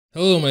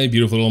Hello my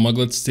beautiful little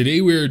muglets.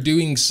 Today we are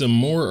doing some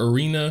more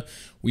arena.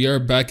 We are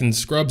back in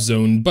Scrub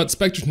Zone, but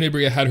Specter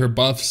Tenebria had her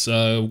buffs,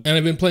 and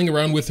I've been playing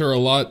around with her a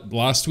lot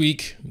last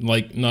week,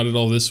 like not at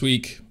all this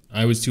week.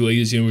 I was too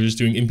lazy and we were just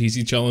doing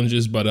NPC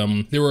challenges, but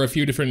there were a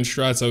few different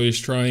strats I was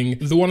trying.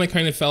 The one I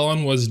kind of fell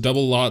on was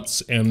double lots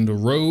and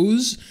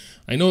rows.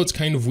 I know it's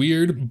kind of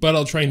weird, but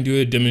I'll try and do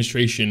a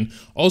demonstration.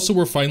 Also,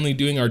 we're finally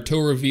doing our toe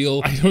reveal.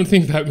 I don't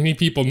think that many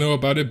people know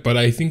about it, but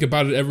I think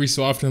about it every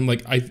so often.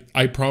 Like,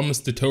 I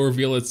promised the toe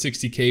reveal at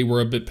 60k. We're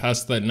a bit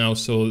past that now,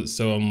 so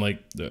I'm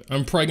like,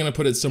 I'm probably gonna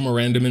put it somewhere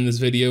random in this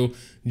video,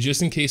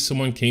 just in case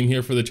someone came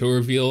here for the toe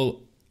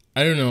reveal.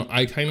 I don't know,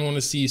 I kind of want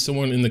to see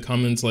someone in the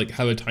comments like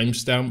have a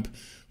timestamp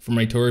for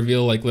my toe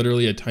reveal, like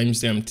literally a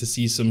timestamp to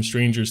see some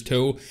stranger's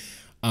toe.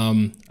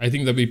 I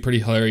think that'd be pretty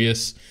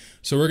hilarious.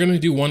 So we're going to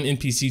do one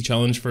NPC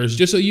challenge first,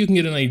 just so you can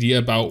get an idea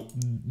about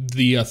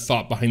the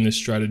thought behind this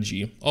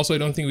strategy. Also, I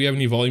don't think we have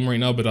any volume right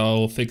now, but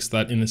I'll fix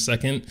that in a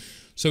second.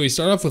 So we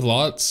start off with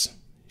lots.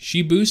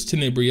 She boosts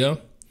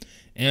Tenebria,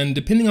 and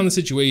depending on the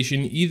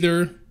situation,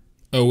 either...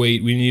 Oh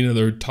wait, we need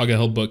another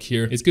Tagahel book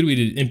here. It's good we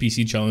did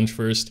NPC challenge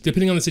first.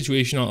 Depending on the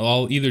situation,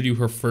 I'll either do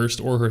her first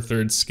or her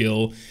third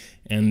skill,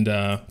 and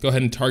go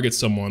ahead and target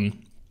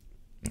someone.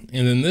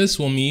 And then this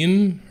will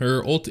mean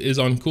her ult is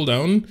on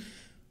cooldown.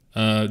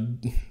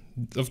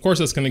 Of course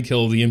that's going to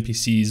kill the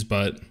NPCs,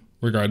 but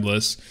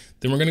regardless.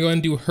 Then we're going to go ahead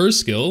and do her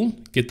skill,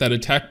 get that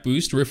attack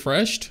boost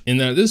refreshed. And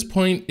then at this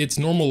point, it's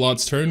normal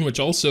Lot's turn,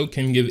 which also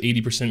can give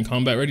 80%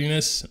 combat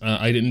readiness.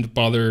 I didn't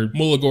bother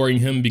Mulagoring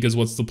him because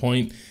what's the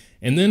point?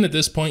 And then at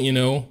this point, you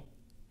know,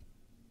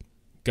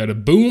 got a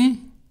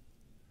boom,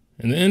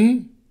 and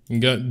then you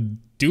got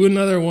do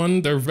another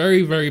one. They're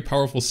very, very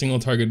powerful single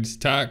target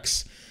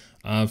attacks.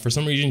 For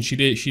some reason, she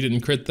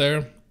didn't crit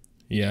there.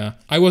 Yeah,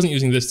 I wasn't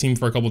using this team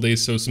for a couple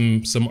days, so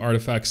some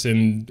artifacts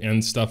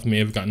and stuff may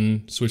have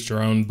gotten switched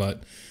around,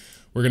 but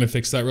we're gonna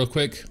fix that real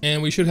quick.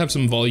 And we should have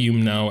some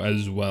volume now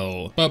as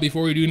well. But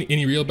before we do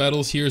any real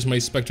battles, here's my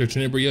Specter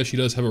Tenebria. She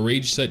does have a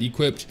rage set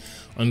equipped.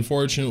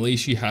 Unfortunately,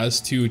 she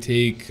has to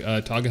take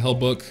Tagahel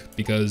book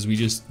because we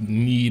just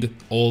need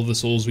all the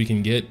souls we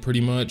can get,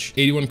 pretty much.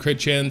 81 crit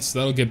chance,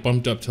 that'll get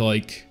bumped up to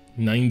like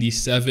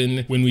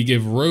 97 when we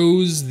give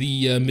Rose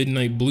the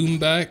Midnight Bloom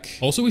back.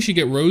 Also, we should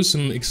get Rose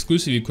some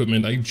exclusive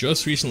equipment. I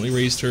just recently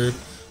raised her,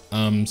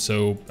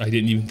 so I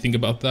didn't even think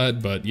about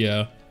that, but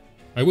yeah.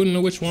 I wouldn't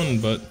know which one,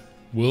 but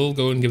we'll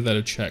go and give that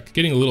a check.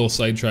 Getting a little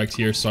sidetracked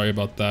here, sorry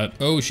about that.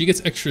 Oh, she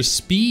gets extra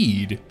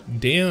speed.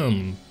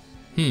 Damn.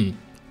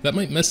 That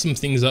might mess some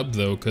things up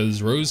though,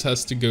 because Rose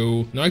has to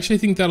go... No, actually I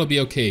think that'll be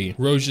okay.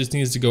 Rose just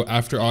needs to go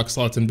after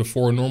Oxlots and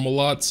before normal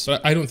lots,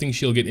 but I don't think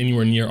she'll get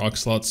anywhere near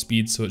Oxlot's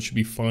speed, so it should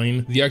be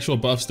fine. The actual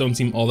buffs don't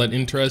seem all that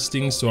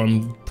interesting, so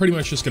I'm pretty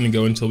much just gonna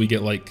go until we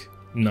get like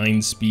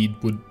 9 speed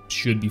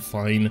should be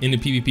fine. In a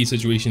PvP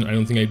situation, I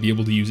don't think I'd be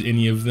able to use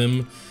any of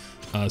them.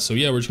 So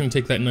yeah, we're just gonna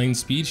take that 9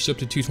 speed. She's up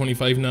to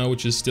 225 now,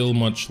 which is still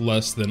much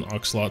less than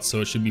Oxlot,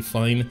 so it should be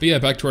fine. But yeah,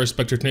 back to our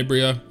Specter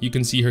Tenebria. You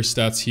can see her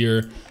stats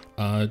here.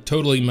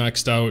 Totally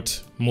maxed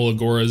out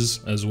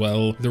Mulagoras as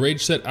well. The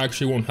rage set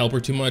actually won't help her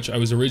too much. I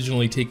was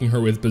originally taking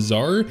her with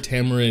Bazaar,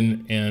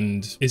 Tamarin,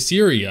 and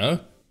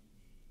Issyria.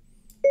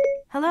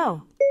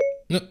 Hello.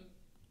 No,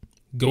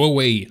 go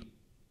away.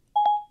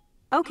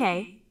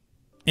 Okay.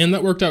 And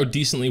that worked out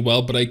decently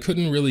well, but I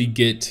couldn't really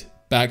get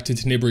back to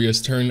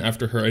Tenebria's turn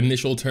after her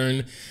initial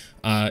turn.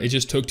 It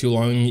just took too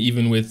long,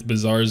 even with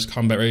Bazaar's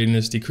combat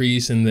readiness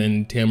decrease and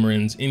then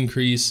Tamarin's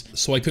increase,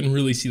 so I couldn't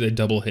really see that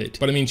double hit.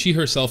 But I mean, she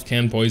herself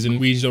can poison.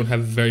 We just don't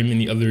have very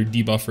many other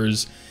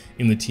debuffers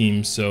in the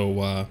team,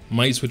 so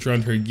might switch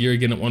around her gear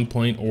again at one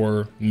point,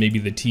 or maybe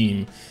the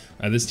team.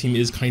 This team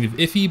is kind of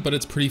iffy, but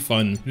it's pretty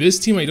fun. This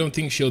team I don't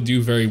think she'll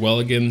do very well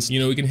against. You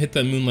know, we can hit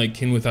that Moonlight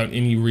Kin without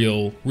any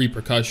real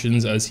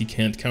repercussions, as he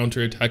can't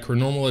counterattack her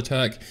normal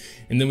attack,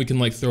 and then we can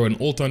like throw an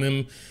ult on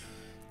him.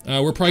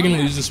 We're probably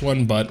gonna lose this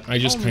one, but I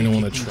just kind of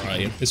want to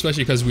try,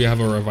 especially because we have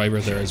a reviver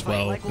there as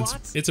well.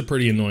 It's a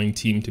pretty annoying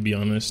team, to be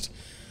honest.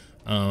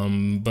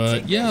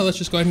 But yeah, let's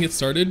just go ahead and get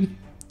started.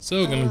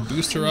 So, gonna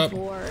boost her up.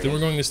 Then we're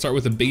going to start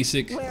with a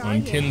basic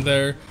on Kin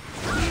there.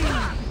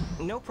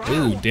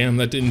 Oh, damn,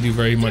 that didn't do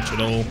very much at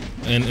all.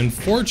 And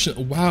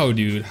unfortunately, wow,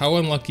 dude, how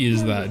unlucky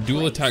is that?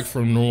 Dual attack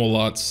from normal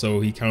lots,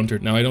 so he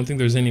countered. Now, I don't think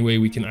there's any way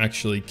we can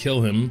actually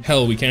kill him.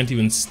 Hell, we can't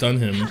even stun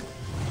him.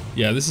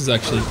 Yeah, this is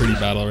actually pretty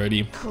bad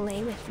already.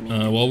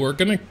 Well, we're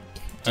gonna...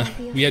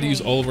 we had to use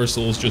all of our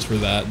souls just for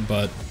that,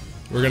 but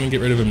we're gonna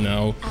get rid of him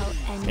now.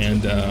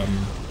 And,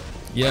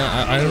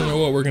 yeah, I don't know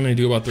what we're gonna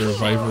do about the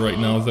reviver right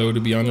now, though, to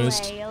be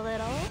honest.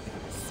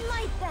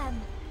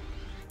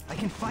 I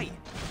can fight.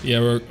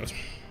 Yeah,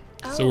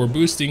 so we're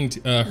boosting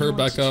her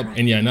back up,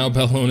 and yeah, now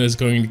Bellona is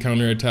going to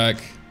counterattack.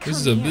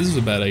 This is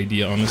a bad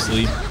idea,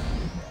 honestly.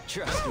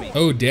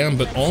 Oh damn,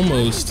 but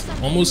almost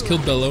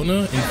killed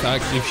Bellona. In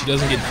fact, if she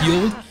doesn't get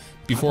healed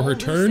before her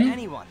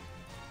turn...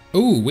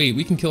 Oh wait,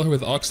 we can kill her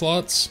with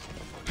Oxlots.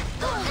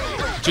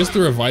 Just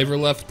the reviver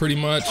left, pretty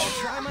much.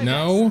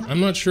 Now, I'm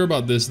not sure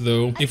about this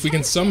though. If we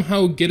can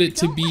somehow get it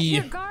to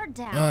be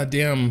down. Ah,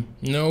 damn.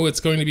 No, it's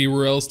going to be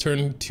Ruel's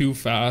turn too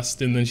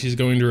fast, and then she's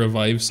going to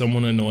revive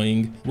someone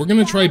annoying. We're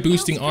gonna try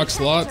boosting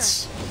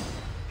Oxlots.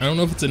 I don't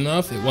know if it's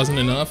enough. It wasn't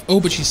enough. Oh,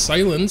 but she's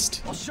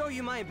silenced. I'll show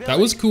you my ability. That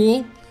was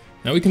cool.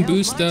 Now we can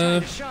boost My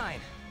time to shine.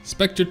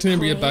 Specter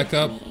Tenebria back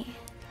up.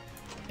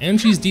 And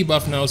she's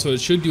debuffed now, so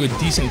it should do a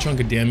decent chunk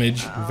of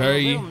damage.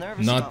 Very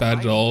not bad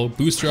at all.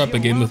 Boost her up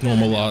again with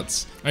normal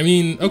lots. I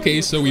mean,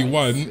 okay, so we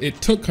won. It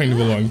took kind of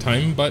a long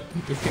time, but...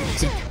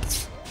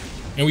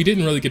 And we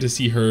didn't really get to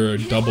see her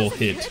double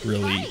hit,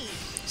 really.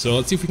 So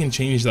let's see if we can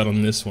change that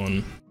on this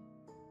one.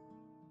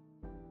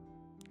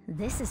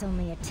 This is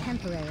only a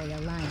temporary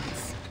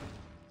alliance.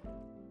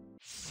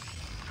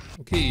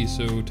 Okay,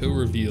 so toe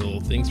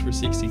reveal. Thanks for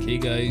 60k,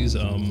 guys.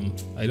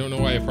 I don't know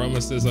why I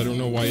promised this. I don't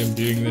know why I'm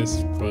doing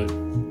this, but...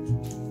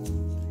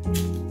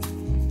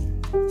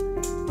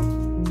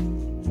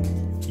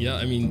 Yeah,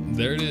 I mean,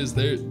 there it is.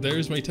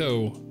 There's my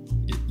toe.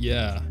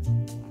 Yeah.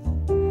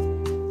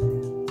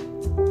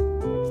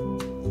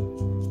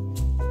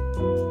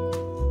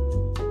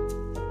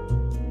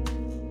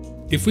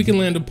 If we can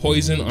land a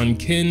poison on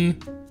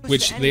Kin,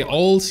 which they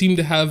all seem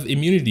to have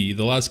immunity.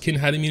 The last Kin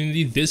had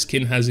immunity, this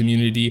Kin has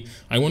immunity.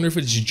 I wonder if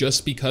it's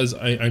just because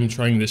I'm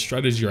trying this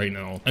strategy right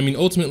now. I mean,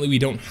 ultimately we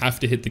don't have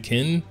to hit the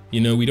Kin. You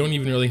know, we don't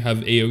even really have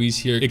AoEs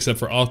here except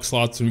for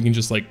Oxlots, so we can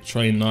just like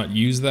try and not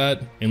use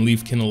that and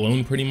leave Kin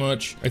alone pretty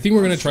much. I think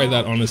we're gonna try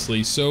that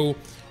honestly. So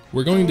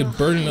we're going to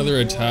burn another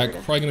attack.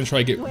 Probably gonna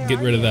try get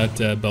rid of that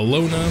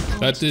Bellona.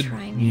 That did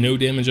no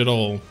damage at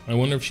all. I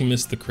wonder if she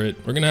missed the crit.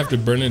 We're gonna have to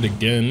burn it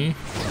again.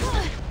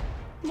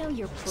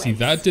 See,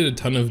 that did a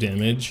ton of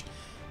damage.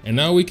 And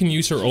now we can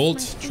use her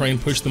ult, try and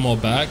push them all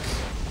back.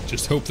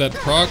 Just hope that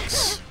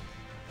procs.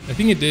 I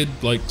think it did,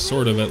 like,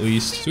 sort of at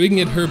least. So we can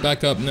get her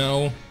back up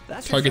now,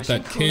 target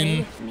that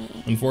Kin,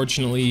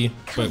 unfortunately.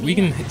 But we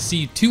can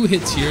see 2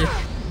 hits here.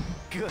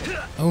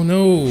 Oh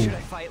no!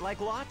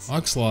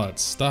 Oxlots,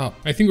 stop.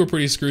 I think we're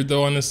pretty screwed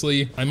though,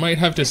 honestly. I might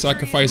have to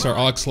sacrifice our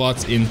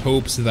Oxlots in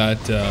hopes that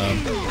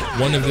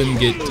one of them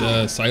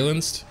get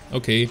silenced.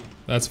 Okay,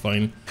 that's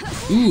fine.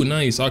 Ooh,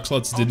 nice.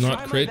 Oxlots did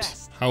not crit.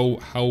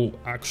 How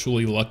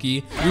actually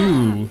lucky.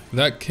 Ooh,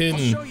 that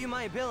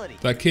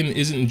Kin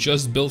isn't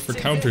just built for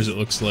counters, it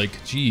looks like.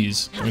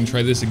 Jeez. I'm gonna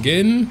try this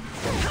again.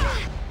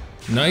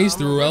 Nice,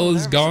 the Ruel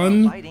is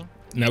gone.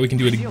 Now we can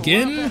do it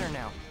again.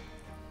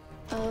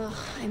 Ugh,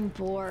 I'm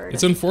bored.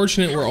 It's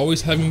unfortunate we're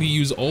always having to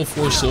use all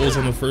 4 souls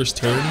on the first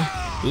turn.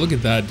 But look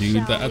at that,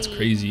 dude. That's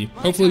crazy.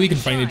 Hopefully we can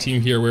find a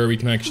team here where we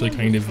can actually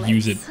kind of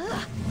use it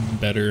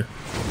better.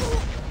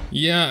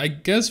 Yeah, I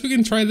guess we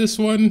can try this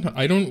one.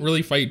 I don't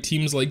really fight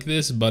teams like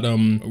this, but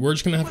we're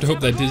just gonna have to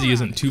hope that Dizzy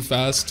isn't too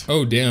fast.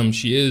 Oh damn,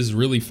 she is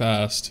really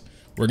fast.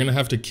 We're gonna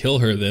have to kill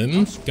her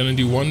then. Gonna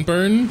do 1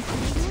 burn.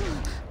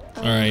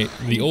 Alright,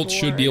 the ult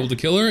should be able to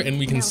kill her, and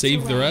we can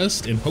save the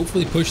rest and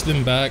hopefully push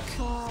them back.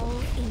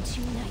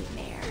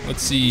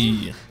 Let's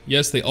see.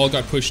 Yes, they all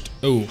got pushed.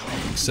 Oh,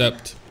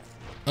 except...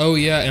 Oh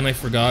yeah, and I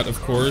forgot,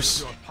 of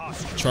course.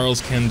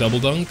 Charles can double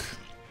dunk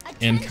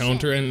and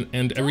counter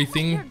and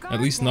everything. At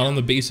least not on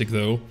the basic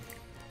though.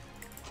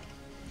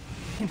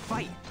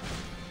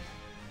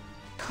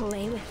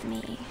 Play with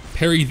me.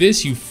 Parry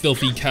this, you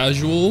filthy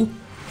casual.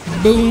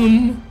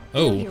 Boom.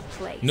 Oh,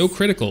 no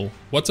critical.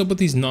 What's up with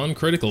these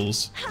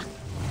non-criticals?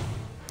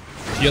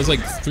 She has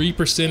like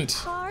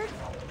 3%.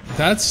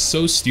 That's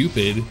so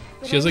stupid.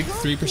 She has like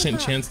 3%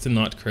 chance to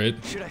not crit.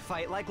 Should I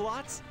fight like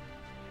lots?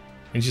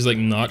 And she's like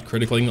not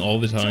criticling all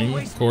the time,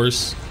 of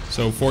course.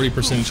 So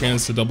 40%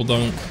 chance to double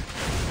dunk.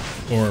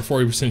 Or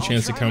 40%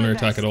 chance to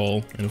counterattack at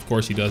all. And of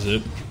course he does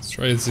it. Let's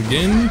try this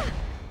again.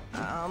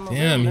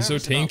 Damn, he's so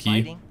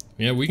tanky.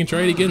 Yeah, we can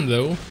try it again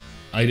though.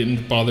 I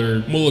didn't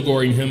bother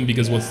Mulligoring him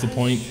because what's the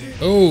point?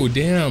 Oh,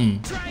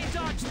 damn.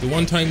 The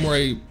one time where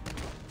I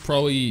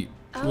probably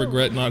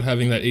regret not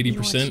having that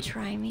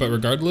 80%. But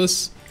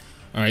regardless.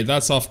 Alright,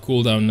 that's off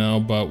cooldown now,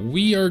 but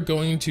we are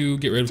going to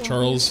get rid of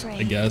Charles,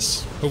 I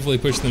guess. Hopefully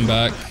push them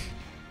back.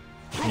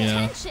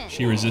 Yeah,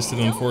 she resisted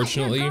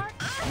unfortunately.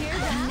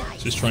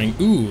 Just trying,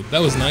 ooh, that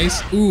was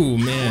nice. Ooh,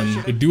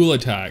 man, the dual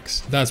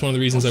attacks. That's one of the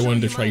reasons I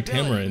wanted to try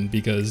Tamarin,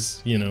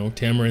 because, you know,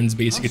 Tamarin's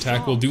basic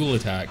attack will dual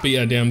attack. But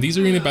yeah, damn, these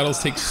arena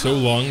battles take so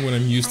long when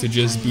I'm used to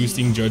just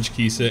boosting Judge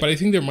Kisa. But I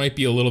think there might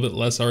be a little bit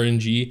less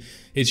RNG.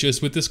 It's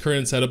just with this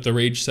current setup, the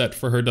rage set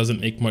for her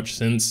doesn't make much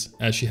sense,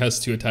 as she has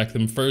to attack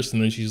them first,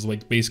 and then she's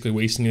like basically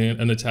wasting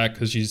an attack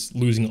because she's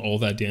losing all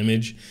that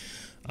damage.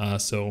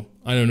 So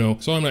I don't know.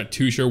 So I'm not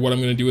too sure what I'm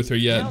gonna do with her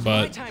yet,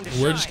 but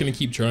we're just gonna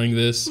keep trying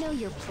this.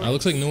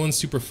 Looks like no one's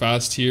super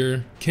fast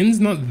here. Kin's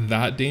not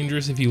that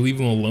dangerous if you leave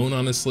him alone,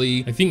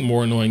 honestly. I think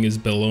more annoying is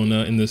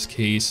Bellona in this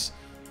case.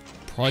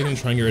 Probably gonna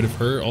try and get rid of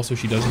her. Also,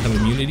 she doesn't have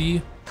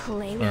immunity.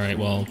 Alright,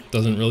 well,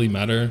 doesn't really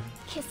matter.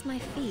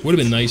 Would have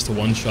been nice to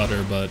one-shot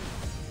her, but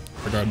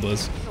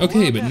regardless.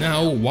 Okay, but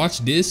now watch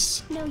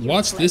this.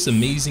 Watch this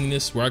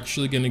amazingness. We're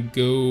actually gonna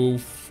go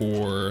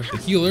for the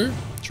healer.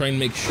 Try and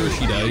make sure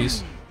she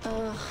dies.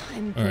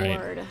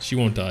 Alright, she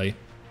won't die.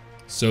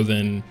 So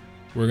then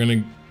we're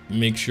gonna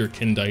make sure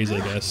Kin dies, I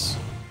guess.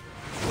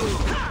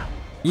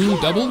 Ooh,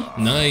 double?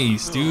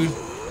 Nice, dude.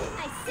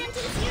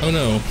 Oh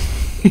no.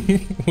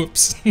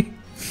 Whoops.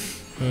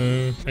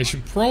 I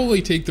should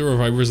probably take the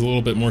revivers a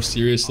little bit more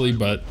seriously,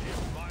 but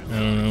I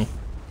don't know.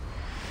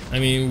 I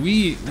mean,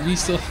 we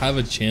still have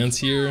a chance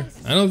here.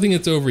 I don't think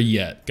it's over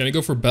yet. Gonna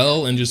go for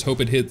Belle and just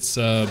hope it hits,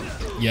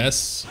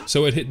 yes.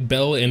 So it hit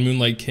Belle and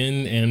Moonlight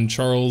Kin, and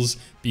Charles,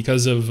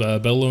 because of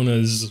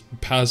Bellona's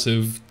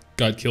passive,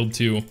 got killed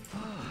too.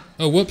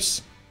 Oh,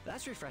 whoops.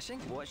 That's refreshing.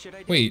 What should I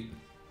do? Wait,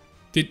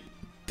 did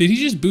he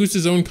just boost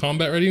his own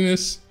combat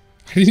readiness?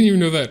 I didn't even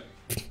know that.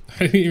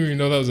 I didn't even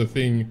know that was a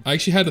thing. I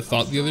actually had a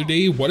thought the other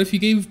day. What if you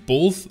gave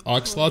both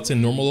Oxlots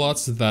and normal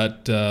lots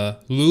that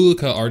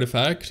Lulika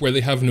artifact where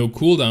they have no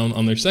cooldown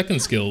on their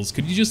second skills?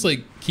 Could you just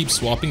like keep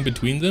swapping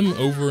between them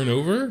over and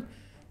over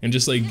and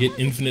just like get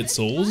infinite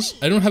souls?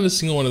 I don't have a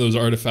single one of those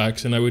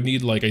artifacts, and I would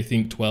need like I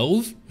think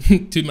 12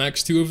 to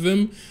max 2 of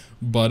them,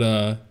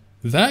 but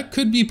that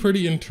could be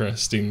pretty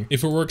interesting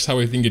if it works how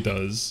I think it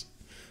does.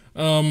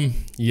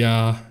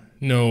 Yeah.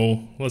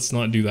 No, let's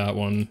not do that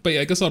one. But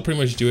yeah, I guess I'll pretty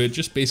much do it.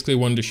 Just basically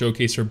wanted to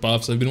showcase her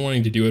buffs. I've been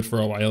wanting to do it for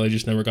a while. I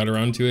just never got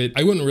around to it.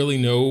 I wouldn't really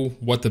know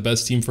what the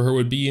best team for her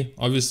would be.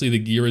 Obviously, the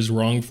gear is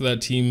wrong for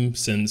that team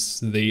since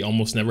they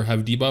almost never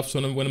have debuffs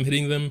when I'm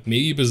hitting them.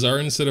 Maybe Bazaar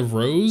instead of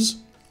Rose?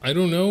 I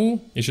don't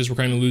know. It's just we're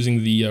kind of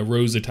losing the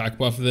Rose attack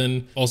buff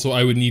then. Also,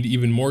 I would need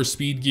even more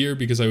speed gear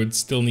because I would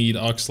still need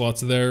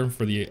Oxlots there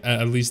for the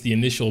at least the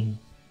initial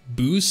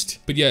boost.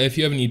 But yeah, if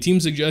you have any team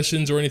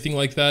suggestions or anything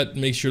like that,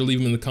 make sure to leave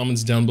them in the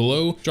comments down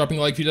below. Dropping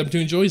a like if you happen to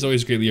enjoy is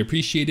always greatly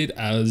appreciated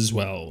as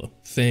well.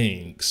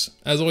 Thanks,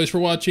 as always, for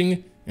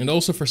watching, and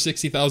also for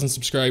 60,000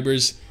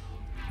 subscribers.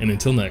 And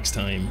until next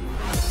time.